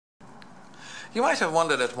You might have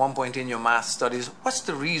wondered at one point in your math studies, what's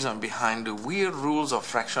the reason behind the weird rules of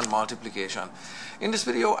fraction multiplication? In this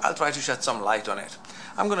video, I'll try to shed some light on it.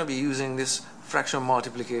 I'm going to be using this fraction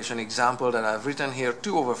multiplication example that I've written here,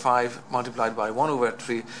 2 over 5 multiplied by 1 over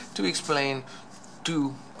 3, to explain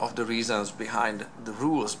two of the reasons behind the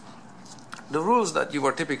rules. The rules that you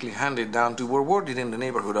were typically handed down to were worded in the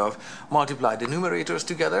neighborhood of multiply the numerators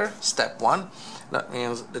together, step 1. That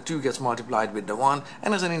means the 2 gets multiplied with the 1,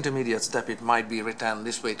 and as an intermediate step it might be written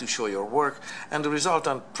this way to show your work, and the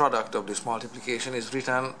resultant product of this multiplication is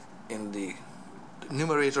written in the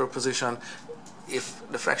numerator position. If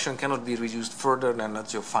the fraction cannot be reduced further, then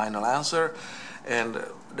that's your final answer, and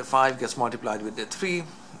the 5 gets multiplied with the 3.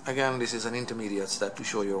 Again, this is an intermediate step to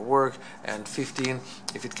show your work, and 15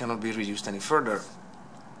 if it cannot be reduced any further.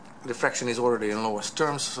 The fraction is already in lowest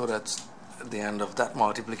terms, so that's the end of that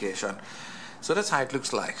multiplication. So that's how it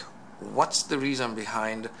looks like. What's the reason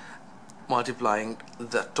behind multiplying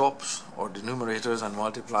the tops or the numerators and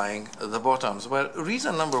multiplying the bottoms? Well,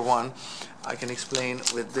 reason number one I can explain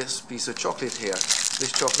with this piece of chocolate here.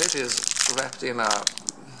 This chocolate is wrapped in a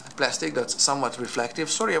plastic that's somewhat reflective.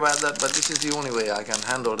 Sorry about that, but this is the only way I can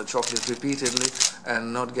handle the chocolate repeatedly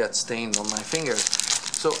and not get stained on my fingers.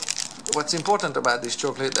 So what's important about this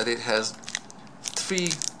chocolate, that it has 3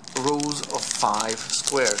 rows of 5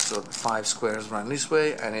 squares. So 5 squares run this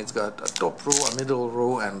way, and it's got a top row, a middle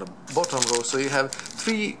row, and a bottom row. So you have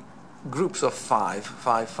 3 groups of 5,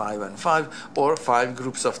 5, 5, and 5, or 5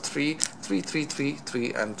 groups of 3, 3, 3, 3,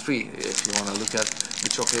 3, and 3, if you want to look at the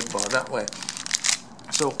chocolate bar that way.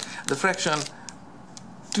 So the fraction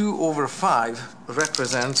 2 over 5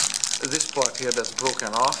 represents this part here that's broken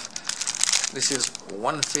off. This is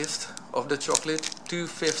 1/5 of the chocolate,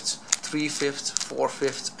 2/5, 3/5,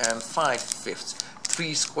 4/5, and 5/5.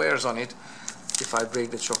 3 squares on it. If I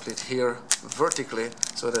break the chocolate here vertically,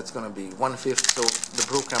 so that's going to be 1/5. So the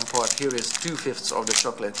broken part here is 2/5 of the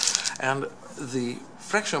chocolate. And the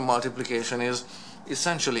fraction multiplication is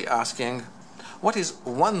essentially asking, what is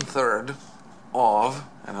 1/3 of,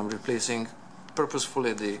 and I'm replacing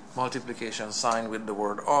purposefully the multiplication sign with the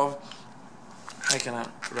word of. I can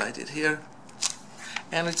write it here.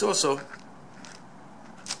 And it's also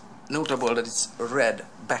notable that it's read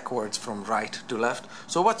backwards from right to left.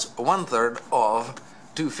 So what's 1/3 of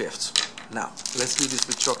 2/5? Now, let's do this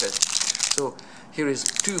with chocolate. So here is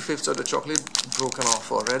 2/5 of the chocolate broken off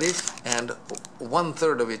already, and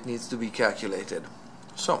 1/3 of it needs to be calculated.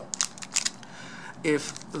 So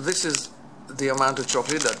if this is the amount of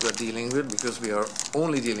chocolate that we're dealing with, because we are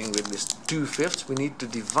only dealing with this 2/5, we need to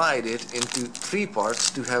divide it into 3 parts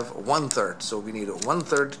to have 1/3. So we need a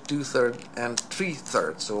 1/3, 2/3, and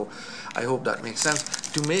 3/3. So I hope that makes sense.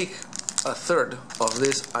 To make a third of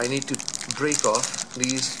this, I need to break off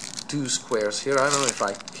these 2 squares here. I don't know if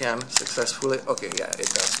I can successfully. Okay, yeah,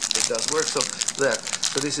 it does work. So there.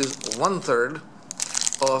 So this is 1/3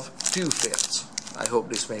 of 2/5. I hope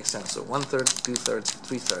this makes sense. So 1/3, 2/3,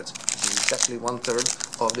 3/3. This is exactly 1/3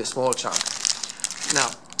 of the small chunk. Now,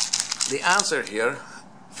 the answer here,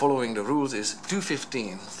 following the rules, is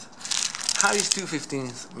 2/15. How is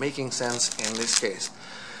 2/15 making sense in this case?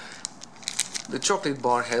 The chocolate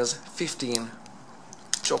bar has 15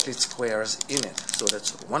 chocolate squares in it. So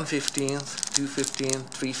that's 1/15, 2/15,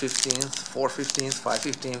 3/15, 4/15,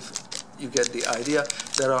 5/15. You get the idea.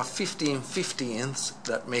 There are 15 15ths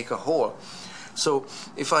that make a whole. So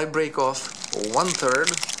if I break off 1/3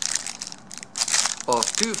 of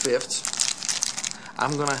 2/5,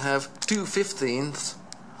 I'm gonna have 2/15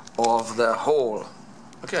 of the whole.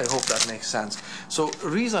 Okay, I hope that makes sense. So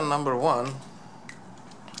reason number one,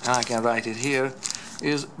 and I can write it here,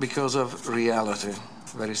 is because of reality.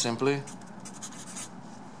 Very simply,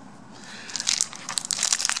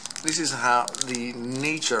 this is how the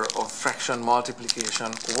nature of fraction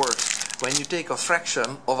multiplication works. When you take a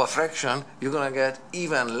fraction of a fraction, you're going to get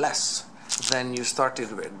even less than you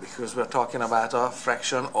started with, because we're talking about a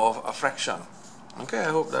fraction of a fraction. Okay,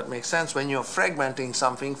 I hope that makes sense. When you're fragmenting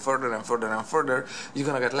something further and further and further, you're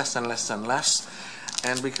going to get less and less and less.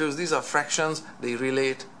 And because these are fractions, they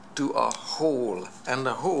relate to a whole. And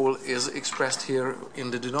the whole is expressed here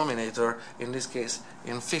in the denominator, in this case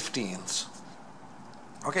in 15ths.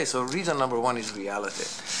 Okay, so reason number one is reality.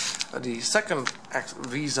 The second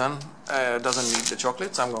reason doesn't need the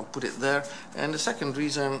chocolate, so I'm going to put it there. And the second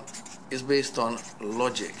reason is based on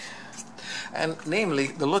logic. And namely,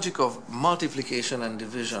 the logic of multiplication and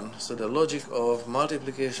division. So the logic of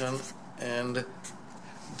multiplication and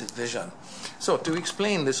division. So to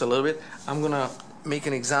explain this a little bit, I'm going to make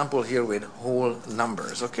an example here with whole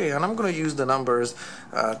numbers. Okay, and I'm going to use the numbers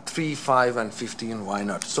 3, 5, and 15. Why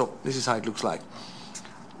not? So this is how it looks like.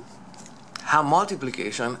 how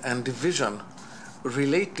multiplication and division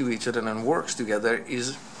relate to each other and works together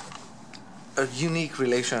is a unique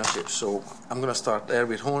relationship. So I'm going to start there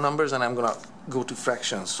with whole numbers, and I'm going to go to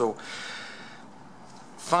fractions. So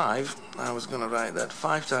 5, I was going to write that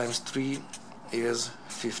 5 times 3 is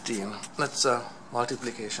 15. That's a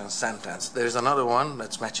multiplication sentence. There is another one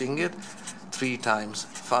that's matching it. 3 times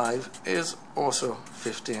 5 is also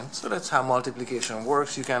 15. So that's how multiplication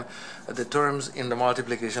works. You can, the terms in the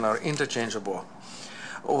multiplication are interchangeable.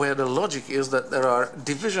 Where the logic is that there are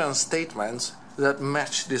division statements that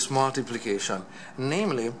match this multiplication.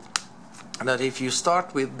 Namely, that if you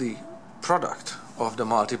start with the product of the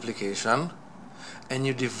multiplication and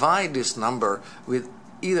you divide this number with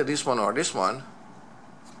either this one or this one,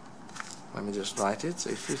 let me just write it,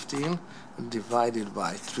 say 15 divided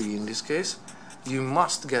by 3 in this case, you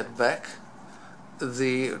must get back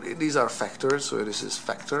these are factors, so this is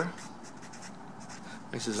factor,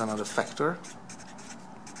 this is another factor,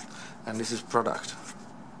 and this is product.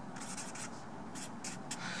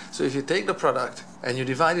 So if you take the product and you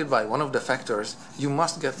divide it by one of the factors, you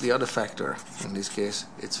must get the other factor. In this case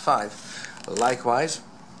it's 5. Likewise,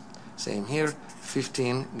 same here,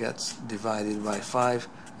 15 gets divided by 5,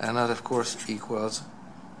 and that of course equals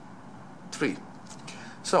 3.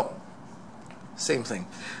 So same thing.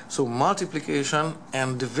 So multiplication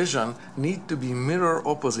and division need to be mirror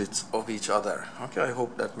opposites of each other. Okay, I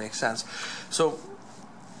hope that makes sense. So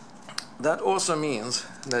that also means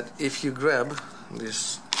that if you grab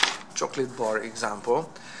this chocolate bar example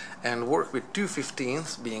and work with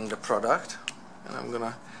 2/15 being the product, and I'm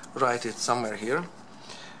gonna write it somewhere here.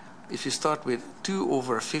 If you start with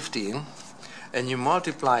 2/15 and you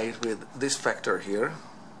multiply it with this factor here,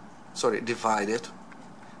 sorry, divide it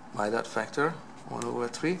by that factor,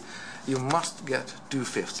 1/3, you must get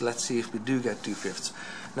 2/5. Let's see if we do get 2/5.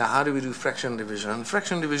 Now, how do we do fraction division?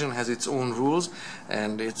 Fraction division has its own rules,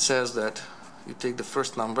 and it says that you take the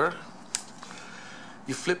first number,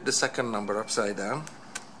 you flip the second number upside down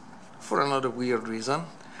for another weird reason,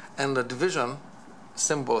 and the division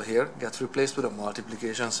symbol here gets replaced with a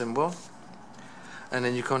multiplication symbol, and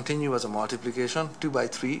then you continue as a multiplication. 2 by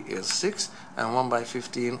 3 is 6, and 1 by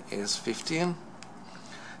 15 is 15.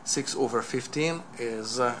 6/15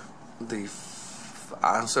 is the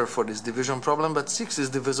answer for this division problem, but 6 is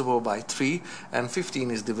divisible by 3 and 15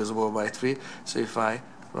 is divisible by 3. So if I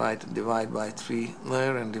write divide by 3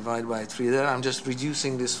 there and divide by 3 there, I'm just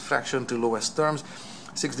reducing this fraction to lowest terms.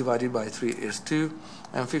 6 divided by 3 is 2,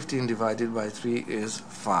 and 15 divided by 3 is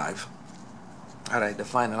 5. Alright, the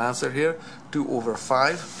final answer here,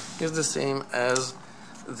 2/5, is the same as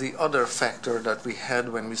the other factor that we had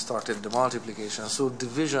when we started the multiplication. So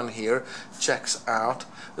division here checks out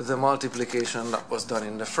the multiplication that was done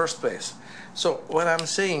in the first place. So what I'm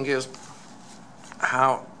saying is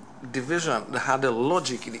how division, how the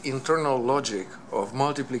logic, the internal logic of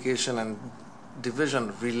multiplication and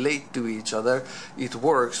division relate to each other. It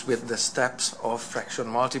works with the steps of fraction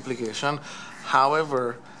multiplication.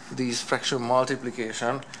 However, these fraction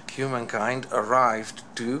multiplication humankind arrived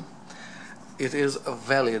to, it is a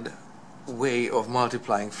valid way of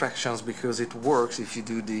multiplying fractions because it works. If you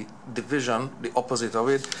do the division, the opposite of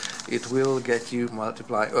it, it will get you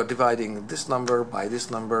multiply or dividing this number by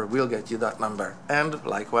this number will get you that number, and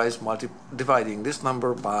likewise dividing this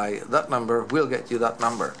number by that number will get you that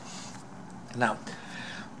number. Now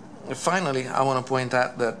finally, I want to point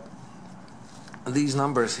out that these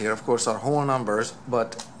numbers here of course are whole numbers,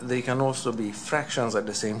 but they can also be fractions at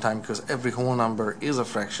the same time, because every whole number is a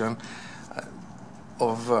fraction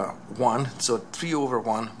of 1. So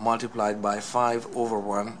 3/1 multiplied by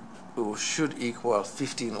 5/1 should equal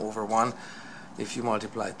 15/1. If you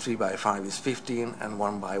multiply 3 by 5 is 15, and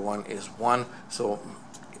 1 by 1 is 1. So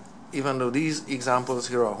even though these examples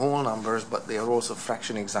here are whole numbers, but they are also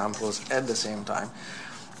fraction examples at the same time.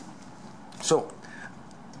 So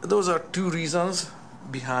those are two reasons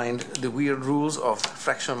behind the weird rules of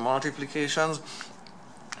fraction multiplications,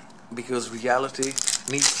 because reality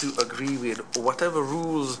needs to agree with whatever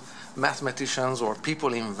rules mathematicians or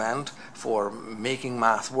people invent for making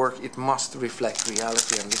math work. It must reflect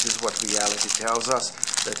reality, and this is what reality tells us,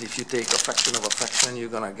 that if you take a fraction of a fraction,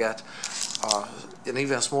 you're gonna get an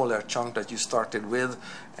even smaller chunk that you started with,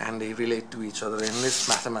 and they relate to each other in this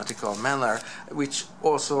mathematical manner, which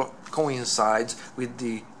also coincides with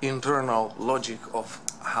the internal logic of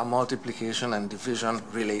how multiplication and division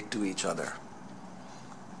relate to each other.